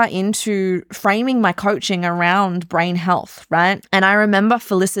deeper into framing my coaching around brain health, right? And I remember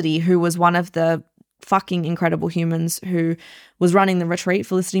Felicity, who was one of the fucking incredible humans who was running the retreat,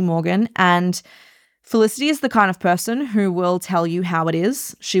 Felicity Morgan, and Felicity is the kind of person who will tell you how it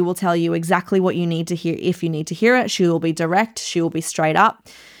is. She will tell you exactly what you need to hear if you need to hear it. She will be direct. She will be straight up.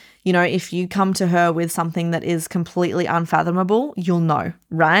 You know, if you come to her with something that is completely unfathomable, you'll know,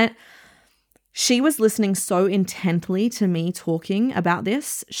 right? She was listening so intently to me talking about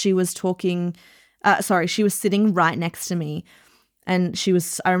this. She was she was sitting right next to me. And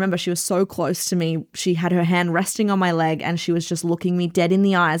I remember she was so close to me. She had her hand resting on my leg and she was just looking me dead in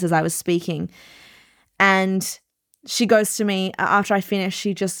the eyes as I was speaking. And she goes to me after I finished,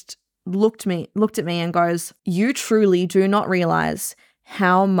 she just looked at me and goes, "You truly do not realize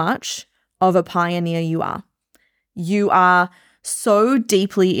how much of a pioneer you are. You are so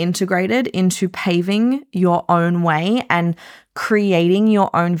deeply integrated into paving your own way and creating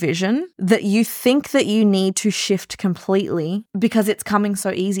your own vision that you think that you need to shift completely because it's coming so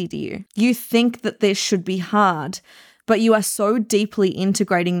easy to you. You think that this should be hard, but you are so deeply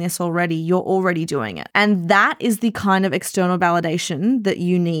integrating this already, you're already doing it." And that is the kind of external validation that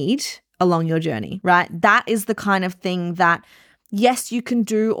you need along your journey, right? That is the kind of thing that, yes, you can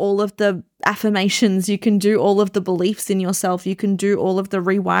do all of the affirmations, you can do all of the beliefs in yourself, you can do all of the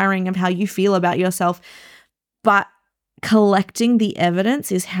rewiring of how you feel about yourself, but collecting the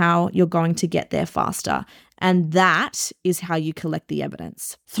evidence is how you're going to get there faster. And that is how you collect the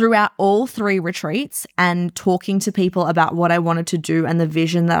evidence. Throughout all 3 retreats and talking to people about what I wanted to do and the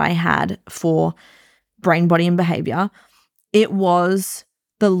vision that I had for brain, body, and behavior, it was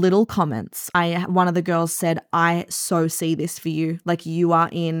the little comments. One of the girls said, "I so see this for you. Like, you are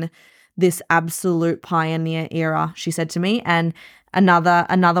in this absolute pioneer era," she said to me. And another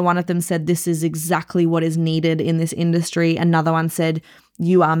one of them said, "This is exactly what is needed in this industry." Another one said,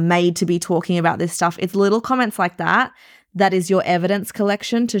 "You are made to be talking about this stuff." It's little comments like that that is your evidence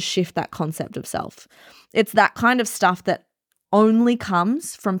collection to shift that concept of self. It's that kind of stuff that only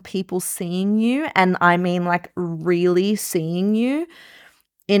comes from people seeing you, and I mean like really seeing you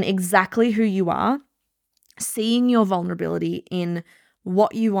in exactly who you are, seeing your vulnerability in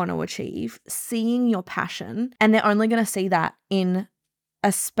what you want to achieve, seeing your passion, and they're only going to see that in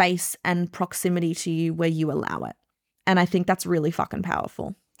a space and proximity to you where you allow it. And I think that's really fucking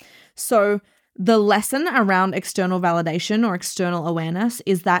powerful. So the lesson around external validation or external awareness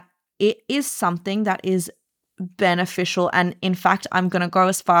is that it is something that is beneficial. And in fact, I'm going to go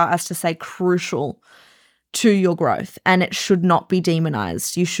as far as to say crucial to your growth. And it should not be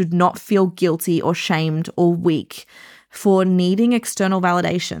demonized. You should not feel guilty or shamed or weak for needing external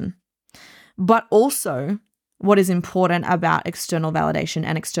validation. But also, what is important about external validation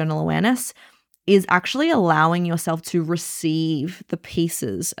and external awareness is actually allowing yourself to receive the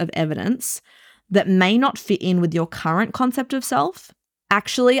pieces of evidence that may not fit in with your current concept of self,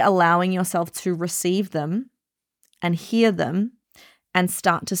 actually allowing yourself to receive them and hear them and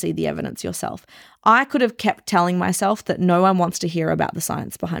start to see the evidence yourself. I could have kept telling myself that no one wants to hear about the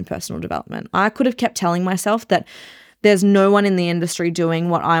science behind personal development. I could have kept telling myself that there's no one in the industry doing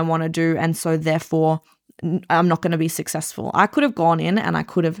what I want to do, and so therefore I'm not going to be successful. I could have gone in and I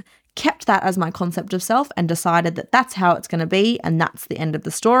could have kept that as my concept of self and decided that that's how it's going to be and that's the end of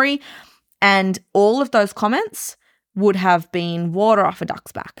the story. And all of those comments would have been water off a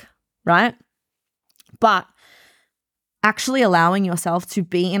duck's back, right? But actually allowing yourself to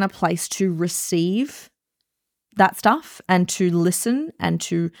be in a place to receive that stuff and to listen and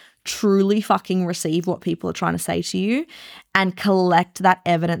to truly fucking receive what people are trying to say to you and collect that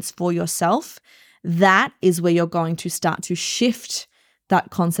evidence for yourself, that is where you're going to start to shift that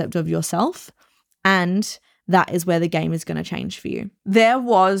concept of yourself, and that is where the game is going to change for you. There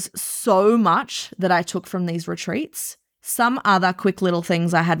was so much that I took from these retreats. Some other quick little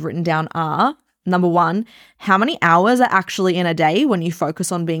things I had written down are, number 1, how many hours are actually in a day when you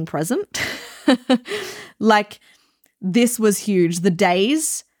focus on being present? Like, this was huge. The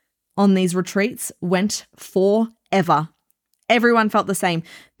days on these retreats went forever. Everyone felt the same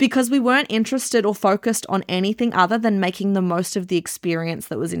because we weren't interested or focused on anything other than making the most of the experience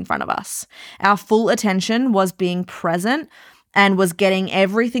that was in front of us. Our full attention was being present and was getting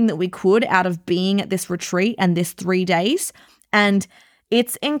everything that we could out of being at this retreat and this 3 days. And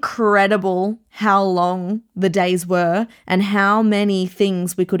it's incredible how long the days were and how many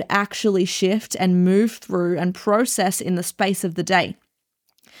things we could actually shift and move through and process in the space of the day.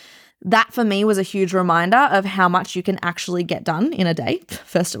 That for me was a huge reminder of how much you can actually get done in a day,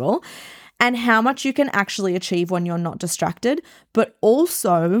 first of all, and how much you can actually achieve when you're not distracted, but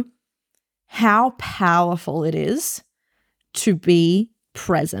also how powerful it is to be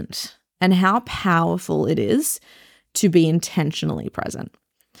present and how powerful it is to be intentionally present.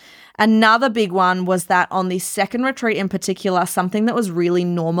 Another big one was that on the second retreat in particular, something that was really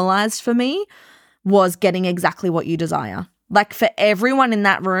normalized for me was getting exactly what you desire. Like for everyone in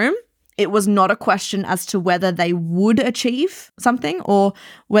that room, it was not a question as to whether they would achieve something or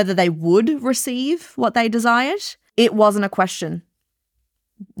whether they would receive what they desired. It wasn't a question.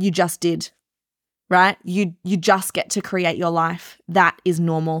 You just did, right? You just get to create your life. That is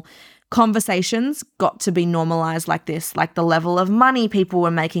normal. Conversations got to be normalized like this. Like the level of money people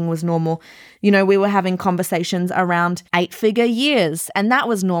were making was normal. You know, we were having conversations around 8-figure years, and that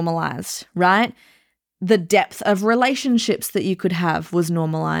was normalized, right? The depth of relationships that you could have was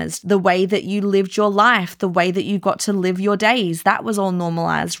normalized. The way that you lived your life, the way that you got to live your days, that was all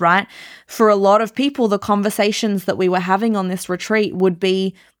normalized, right? For a lot of people, the conversations that we were having on this retreat would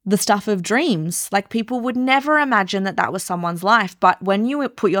be the stuff of dreams. Like people would never imagine that that was someone's life. But when you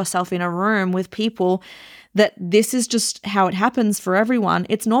put yourself in a room with people that this is just how it happens for everyone,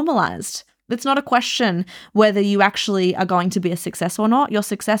 it's normalized. It's not a question whether you actually are going to be a success or not. Your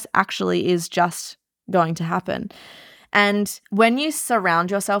success actually is just going to happen. And when you surround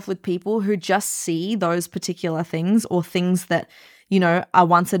yourself with people who just see those particular things or things that, you know, are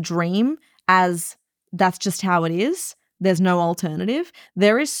once a dream as that's just how it is, there's no alternative,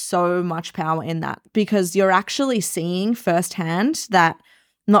 there is so much power in that because you're actually seeing firsthand that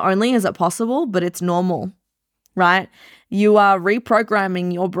not only is it possible, but it's normal, right? You are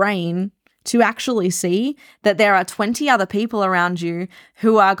reprogramming your brain to actually see that there are 20 other people around you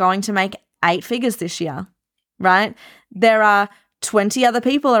who are going to make 8 figures this year, right? There are 20 other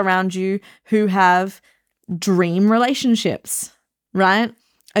people around you who have dream relationships, right?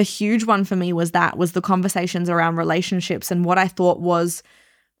 A huge one for me was the conversations around relationships and what I thought was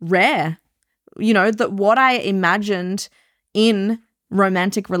rare. You know, that what I imagined in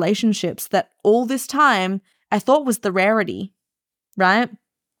romantic relationships that all this time I thought was the rarity, right?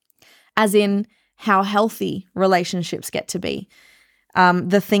 As in how healthy relationships get to be.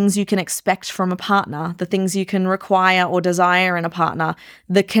 The things you can expect from a partner, the things you can require or desire in a partner,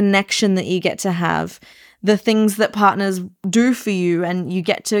 the connection that you get to have, the things that partners do for you and you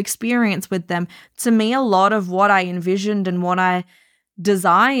get to experience with them. To me, a lot of what I envisioned and what I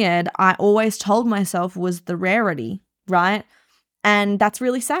desired, I always told myself was the rarity, right? And that's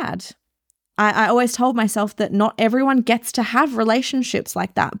really sad. I always told myself that not everyone gets to have relationships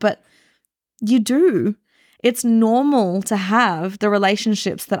like that, but you do. It's normal to have the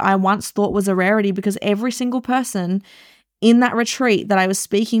relationships that I once thought was a rarity because every single person in that retreat that I was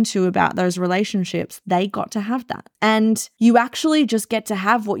speaking to about those relationships, they got to have that. And you actually just get to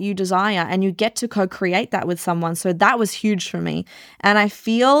have what you desire and you get to co-create that with someone. So that was huge for me. And I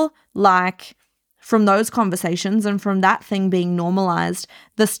feel like from those conversations and from that thing being normalized,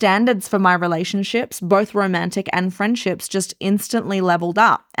 the standards for my relationships, both romantic and friendships, just instantly leveled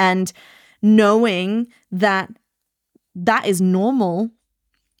up. And knowing that that is normal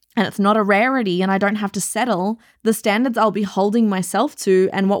and it's not a rarity and I don't have to settle, the standards I'll be holding myself to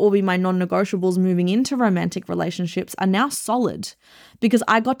and what will be my non-negotiables moving into romantic relationships are now solid because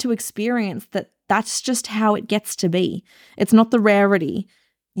I got to experience that that's just how it gets to be. It's not the rarity.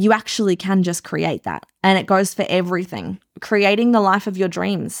 You actually can just create that. And it goes for everything. Creating the life of your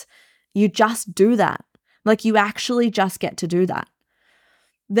dreams. You just do that. Like you actually just get to do that.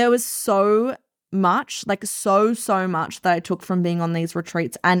 There was so much, like so much that I took from being on these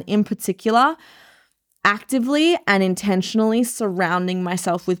retreats, and in particular, actively and intentionally surrounding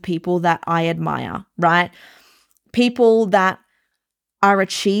myself with people that I admire, right? People that are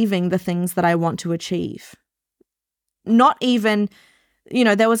achieving the things that I want to achieve. Not even, you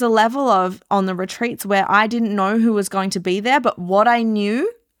know, there was a level of on the retreats where I didn't know who was going to be there, but what I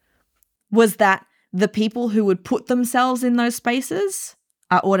knew was that the people who would put themselves in those spaces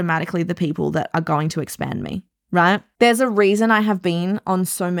are automatically the people that are going to expand me, right? There's a reason I have been on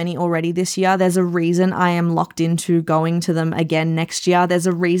so many already this year. There's a reason I am locked into going to them again next year. There's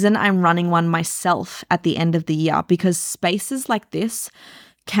a reason I'm running one myself at the end of the year, because spaces like this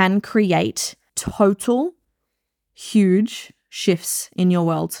can create total huge shifts in your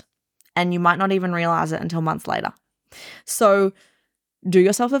world, and you might not even realize it until months later. So do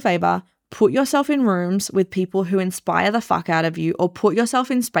yourself a favor, put yourself in rooms with people who inspire the fuck out of you, or put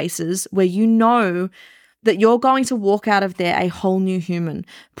yourself in spaces where you know that you're going to walk out of there a whole new human.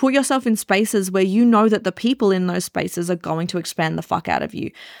 Put yourself in spaces where you know that the people in those spaces are going to expand the fuck out of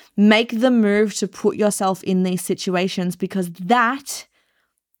you. Make the move to put yourself in these situations, because that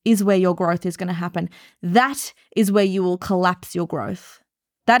is where your growth is going to happen. That is where you will collapse your growth.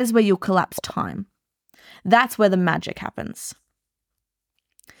 That is where you'll collapse time. That's where the magic happens.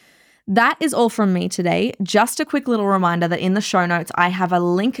 That is all from me today. Just a quick little reminder that in the show notes, I have a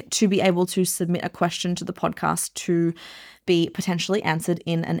link to be able to submit a question to the podcast to be potentially answered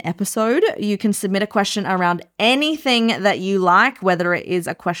in an episode. You can submit a question around anything that you like, whether it is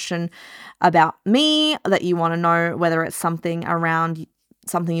a question about me that you want to know, whether it's something around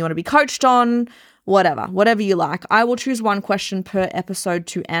something you want to be coached on, whatever you like. I will choose one question per episode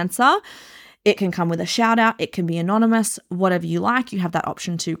to answer. It can come with a shout out. It can be anonymous, whatever you like. You have that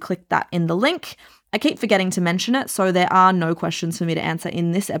option to click that in the link. I keep forgetting to mention it, so there are no questions for me to answer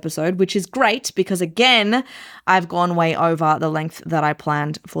in this episode, which is great because, again, I've gone way over the length that I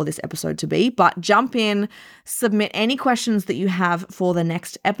planned for this episode to be. But jump in, submit any questions that you have for the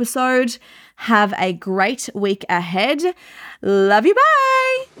next episode. Have a great week ahead. Love you.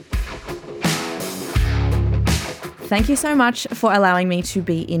 Bye. Thank you so much for allowing me to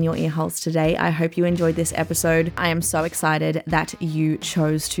be in your ear holes today. I hope you enjoyed this episode. I am so excited that you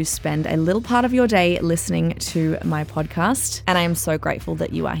chose to spend a little part of your day listening to my podcast, and I am so grateful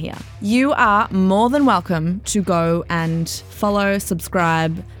that you are here. You are more than welcome to go and follow,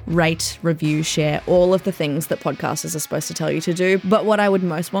 subscribe, rate, review, share, all of the things that podcasters are supposed to tell you to do. But what I would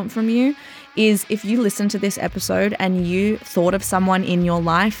most want from you is if you listen to this episode and you thought of someone in your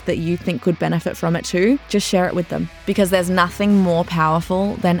life that you think could benefit from it too, just share it with them, because there's nothing more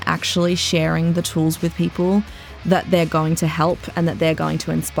powerful than actually sharing the tools with people that they're going to help and that they're going to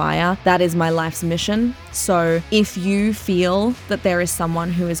inspire. That is my life's mission. So if you feel that there is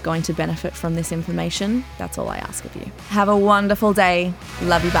someone who is going to benefit from this information, that's all I ask of you. Have a wonderful day.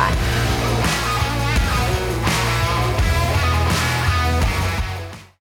 Love you. Bye.